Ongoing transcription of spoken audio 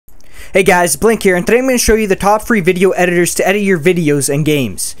Hey guys, Blink here, and today I'm going to show you the top free video editors to edit your videos and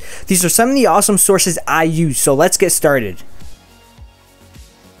games. These are some of the awesome sources I use, so let's get started.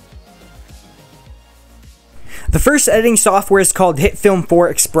 The first editing software is called Hitfilm 4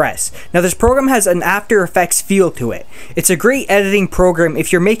 Express. Now this program has an After Effects feel to it. It's a great editing program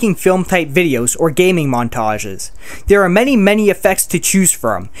if you're making film type videos or gaming montages. There are many effects to choose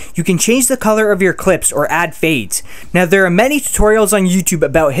from. You can change the color of your clips or add fades. Now there are many tutorials on YouTube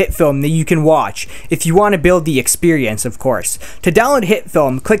about Hitfilm that you can watch if you want to build the experience, of course. To download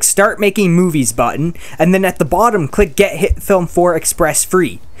Hitfilm, click Start Making Movies button, and then at the bottom click Get Hitfilm 4 Express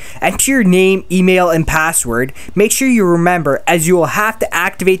free. Enter your name, email, and password. Make sure you remember, as you will have to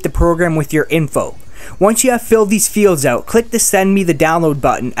activate the program with your info. Once you have filled these fields out, click the Send Me the Download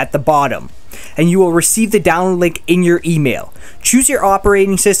button at the bottom, and you will receive the download link in your email. Choose your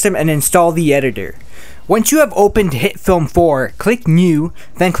operating system and install the editor. Once you have opened Hitfilm 4, click New,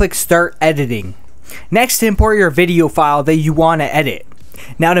 then click Start Editing. Next, import your video file that you want to edit.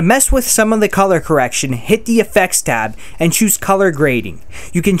 Now to mess with some of the color correction, hit the Effects tab and choose Color Grading.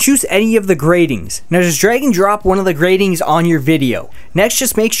 You can choose any of the gradings. Now just drag and drop one of the gradings on your video. Next,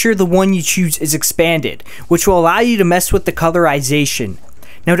 just make sure the one you choose is expanded, which will allow you to mess with the colorization.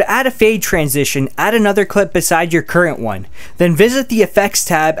 Now to add a fade transition, add another clip beside your current one. Then visit the Effects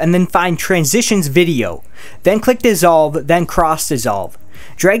tab and then find Transitions Video. Then click Dissolve, then Cross Dissolve.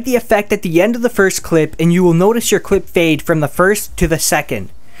 Drag the effect at the end of the first clip and you will notice your clip fade from the first to the second.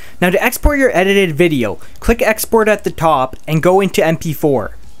 Now to export your edited video, click Export at the top and go into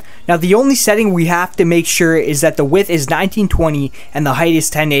MP4. Now the only setting we have to make sure is that the width is 1920 and the height is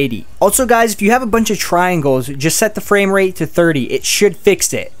 1080. Also guys, if you have a bunch of triangles, just set the frame rate to 30, it should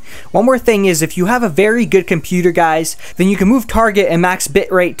fix it. One more thing is, if you have a very good computer guys, then you can move target and max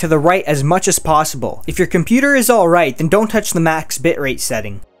bitrate to the right as much as possible. If your computer is alright, then don't touch the max bitrate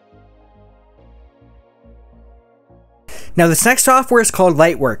setting. Now this next software is called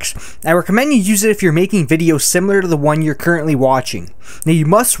Lightworks. I recommend you use it if you're making videos similar to the one you're currently watching. Now you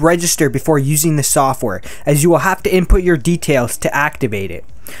must register before using the software, as you will have to input your details to activate it.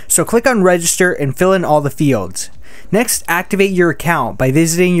 So click on Register and fill in all the fields. Next, activate your account by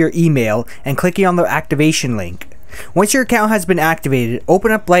visiting your email and clicking on the activation link. Once your account has been activated,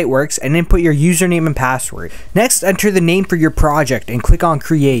 open up Lightworks and input your username and password. Next, enter the name for your project and click on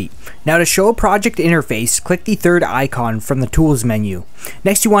Create. Now to show a project interface, click the third icon from the Tools menu.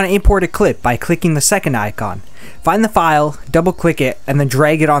 Next, you want to import a clip by clicking the second icon. Find the file, double click it, and then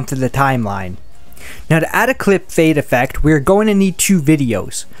drag it onto the timeline. Now to add a clip fade effect, we are going to need two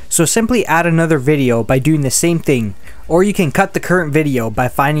videos. So simply add another video by doing the same thing, or you can cut the current video by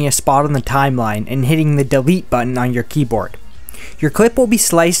finding a spot on the timeline and hitting the delete button on your keyboard. Your clip will be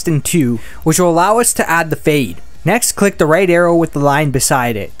sliced in two, which will allow us to add the fade. Next, click the right arrow with the line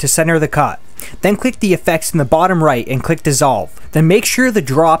beside it to center the cut. Then click the effects in the bottom right and click Dissolve. Then make sure the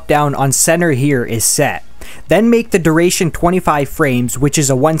drop down on center here is set. Then make the duration 25 frames, which is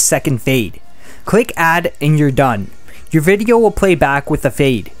a 1 second fade. Click Add and you're done. Your video will play back with a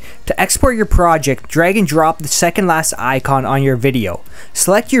fade. To export your project, drag and drop the second last icon on your video.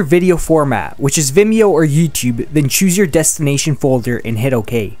 Select your video format, which is Vimeo or YouTube, then choose your destination folder and hit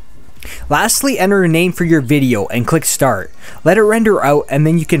OK. Lastly, enter a name for your video and click Start. Let it render out and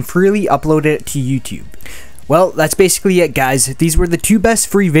then you can freely upload it to YouTube. Well, that's basically it guys. These were the two best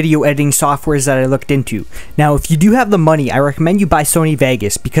free video editing softwares that I looked into. Now, if you do have the money, I recommend you buy Sony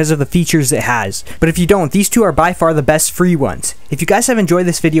Vegas because of the features it has. But if you don't, these two are by far the best free ones. If you guys have enjoyed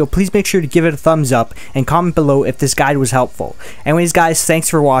this video, please make sure to give it a thumbs up and comment below if this guide was helpful. Anyways guys, thanks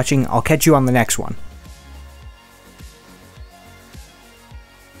for watching. I'll catch you on the next one.